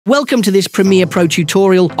Welcome to this Premiere Pro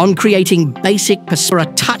tutorial on creating basic for a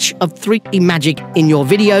touch of 3D magic in your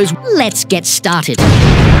videos. Let's get started.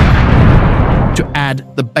 To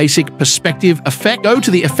add the basic perspective effect, go to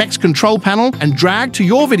the effects control panel and drag to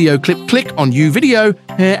your video clip. Click on New Video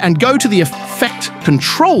and go to the effect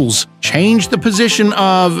controls. Change the position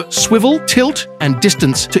of swivel, tilt, and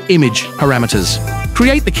distance to image parameters.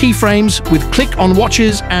 Create the keyframes with click on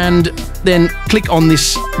watches and then click on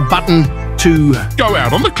this button to go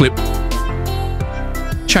out on the clip.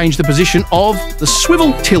 Change the position of the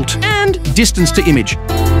swivel, tilt, and distance to image.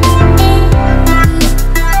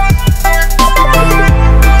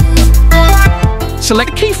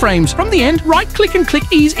 Select keyframes. From the end, right-click and click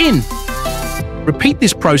Ease In. Repeat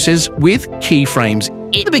this process with keyframes.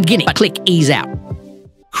 In the beginning, click Ease Out.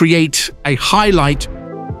 Create a highlight.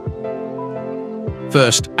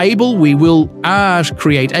 First, we will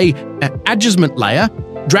create a adjustment layer.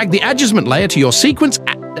 Drag the adjustment layer to your sequence.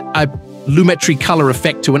 Add a lumetri color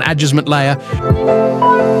effect to an adjustment layer.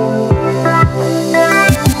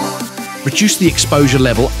 Reduce the exposure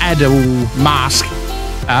level. Add a mask.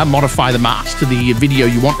 Modify the mask to the video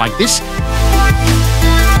you want, like this.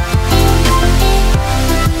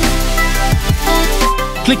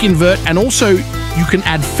 Click invert, and also you can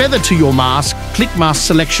add feather to your mask. Click mask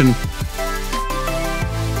selection.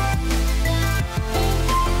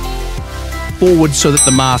 Forward so that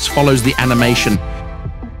the mask follows the animation.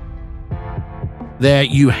 There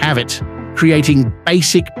you have it, creating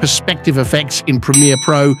basic perspective effects in Premiere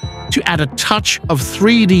Pro to add a touch of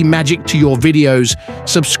 3D magic to your videos.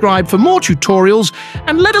 Subscribe for more tutorials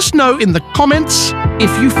and let us know in the comments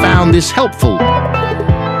if you found this helpful.